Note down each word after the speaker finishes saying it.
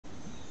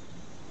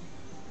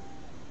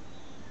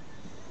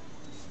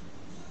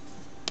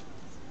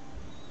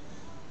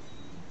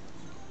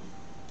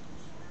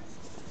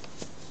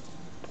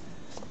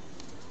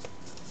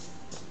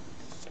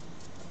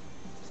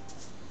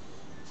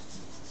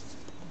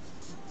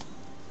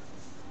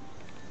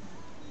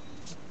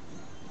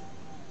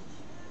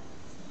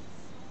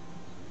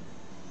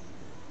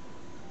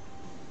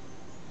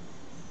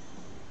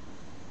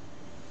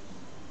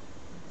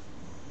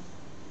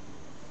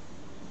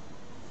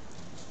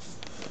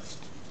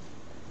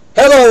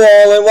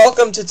all, and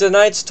welcome to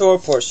tonight's Torah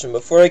portion.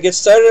 Before I get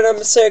started, I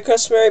must say a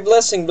customary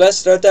blessing.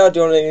 Blessed art thou,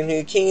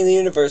 Adonai, King of the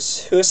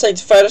universe, who has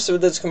sanctified us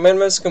with his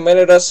commandments,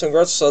 commanded us, and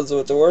graced us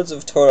with the words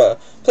of Torah.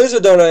 Please,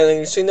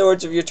 Adonai, sing the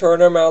words of your Torah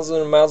in our mouths and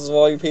in the mouths of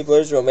all your people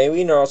Israel. May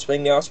we and our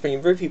offspring, the offspring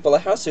of your people, the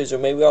house of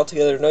Israel, may we all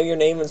together know your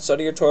name and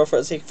study your Torah for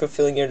the sake of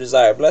fulfilling your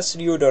desire. Blessed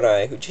are you,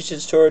 Adonai, who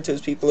teaches Torah to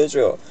his people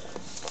Israel.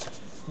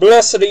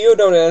 Blessed are you,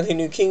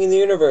 Adonai, King of the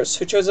universe,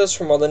 who chose us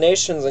from all the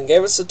nations and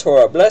gave us the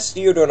Torah. Blessed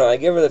are you, Adonai,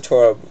 giver of the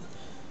Torah.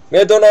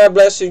 May Adonai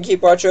bless you and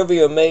keep watch over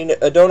you. May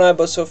Adonai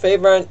bestow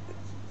favor on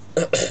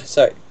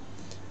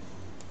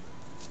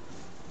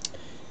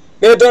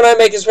May Adonai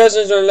make his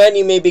presence known and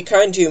you may be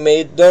kind to you.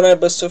 May Adonai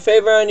bestow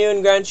favor on you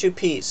and grant you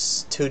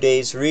peace.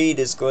 Today's read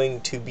is going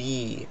to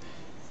be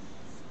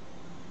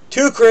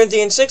 2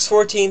 Corinthians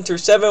 6:14 through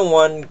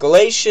 7:1,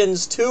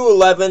 Galatians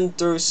 2:11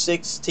 through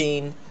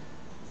 16,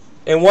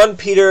 and 1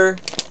 Peter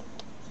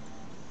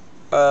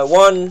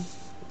 1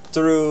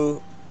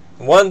 through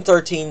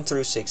 1:13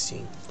 through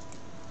 16.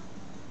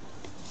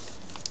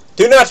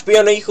 Do not be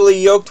unequally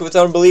yoked with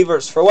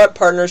unbelievers, for what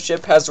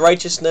partnership has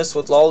righteousness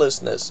with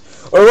lawlessness?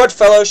 Or what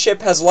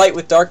fellowship has light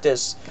with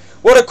darkness?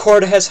 What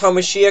accord has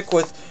Hamashiach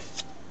with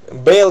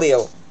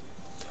Belial?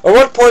 Or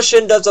what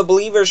portion does a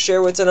believer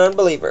share with an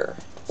unbeliever?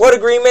 What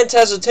agreement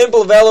has the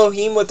temple of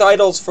Elohim with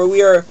idols? For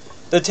we are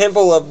the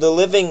temple of the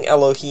living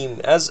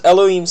Elohim. As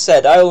Elohim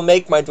said, I will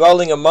make my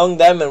dwelling among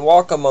them and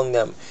walk among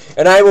them,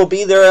 and I will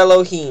be their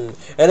Elohim,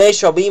 and they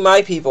shall be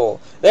my people.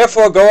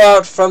 Therefore go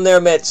out from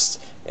their midst,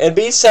 and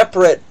be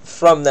separate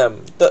from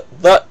them,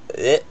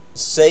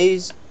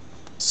 says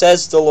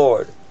the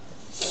Lord.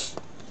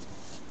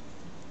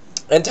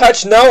 And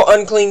touch no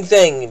unclean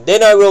thing,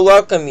 then I will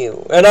welcome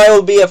you, and I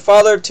will be a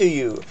father to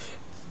you,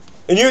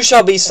 and you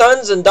shall be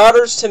sons and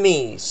daughters to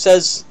me,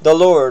 says the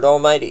Lord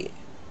Almighty.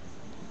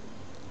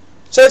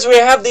 Since we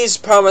have these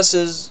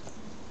promises,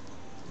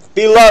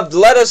 beloved,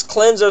 let us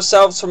cleanse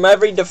ourselves from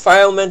every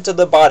defilement of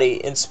the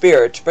body and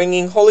spirit,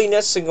 bringing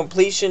holiness and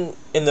completion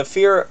in the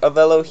fear of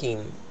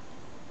Elohim.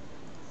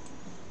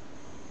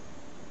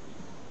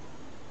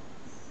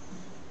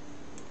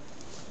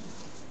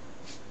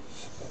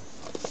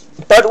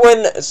 But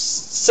when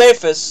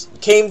Cephas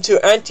came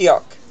to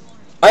Antioch,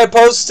 I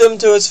opposed him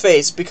to his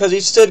face, because he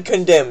stood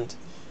condemned.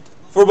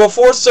 For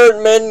before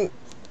certain men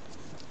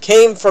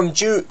came from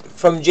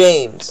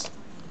James,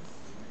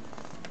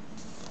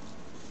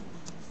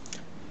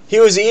 he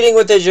was eating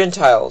with the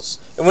Gentiles.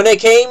 And when they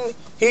came,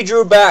 he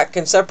drew back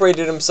and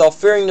separated himself,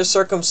 fearing the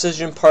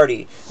circumcision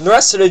party. And the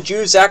rest of the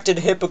Jews acted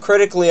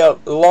hypocritically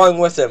along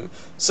with him,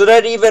 so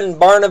that even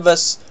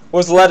Barnabas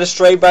was led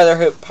astray by their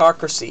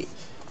hypocrisy.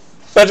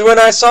 But when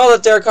I saw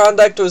that their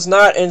conduct was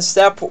not in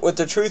step with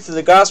the truth of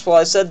the gospel,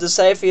 I said to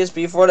Cephas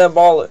before them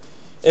all,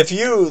 if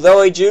you, though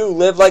a Jew,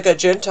 live like a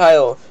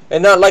Gentile,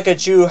 and not like a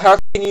Jew, how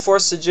can you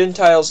force the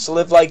Gentiles to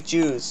live like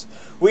Jews?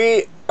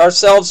 We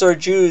ourselves are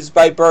Jews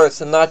by birth,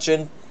 and not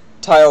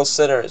Gentile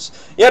sinners.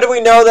 Yet we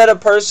know that a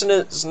person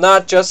is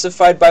not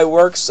justified by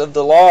works of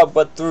the law,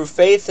 but through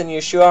faith in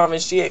Yeshua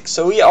HaMashiach.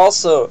 So we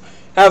also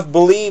have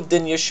believed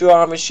in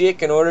Yeshua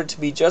HaMashiach in order to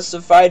be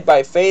justified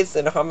by faith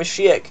in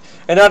HaMashiach,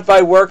 and not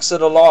by works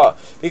of the law,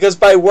 because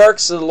by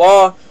works of the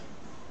law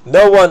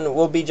no one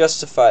will be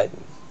justified.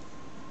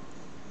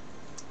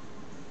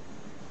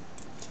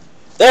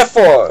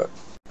 Therefore,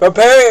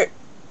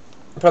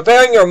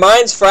 preparing your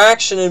minds for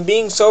action and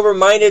being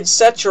sober-minded,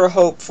 set your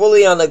hope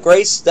fully on the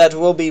grace that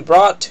will be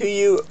brought to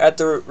you at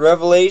the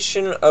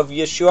revelation of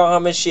Yeshua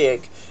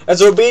HaMashiach.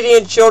 As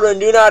obedient children,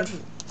 do not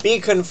be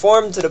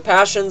conformed to the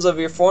passions of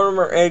your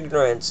former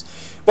ignorance,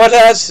 but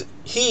as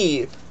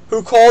he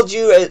who called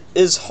you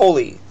is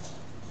holy,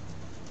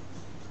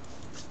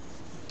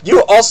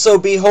 you also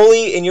be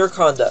holy in your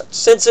conduct,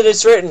 since it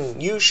is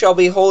written, you shall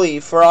be holy,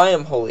 for I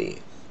am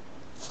holy.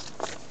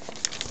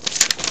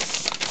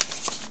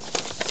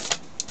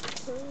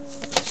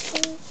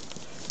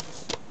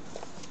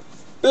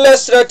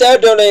 Blessed art thou,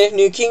 Adonai,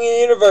 new King of the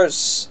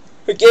universe,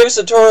 who gave us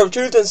the Torah of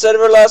truth and set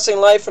everlasting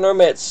life in our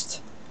midst.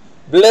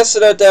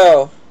 Blessed art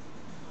thou,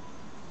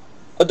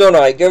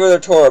 Adonai, giver of the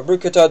Torah,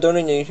 Brukata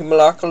Adonai,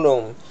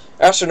 Himalakalom,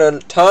 Asher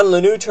Tan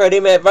Lanu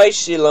Tredim at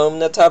Vaishilom,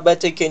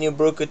 Natabete Kenu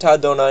Brukata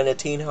Adonai,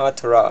 Natin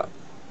HaTorah.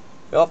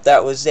 Well,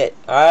 that was it.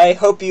 I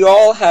hope you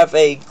all have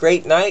a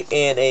great night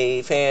and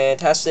a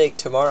fantastic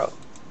tomorrow.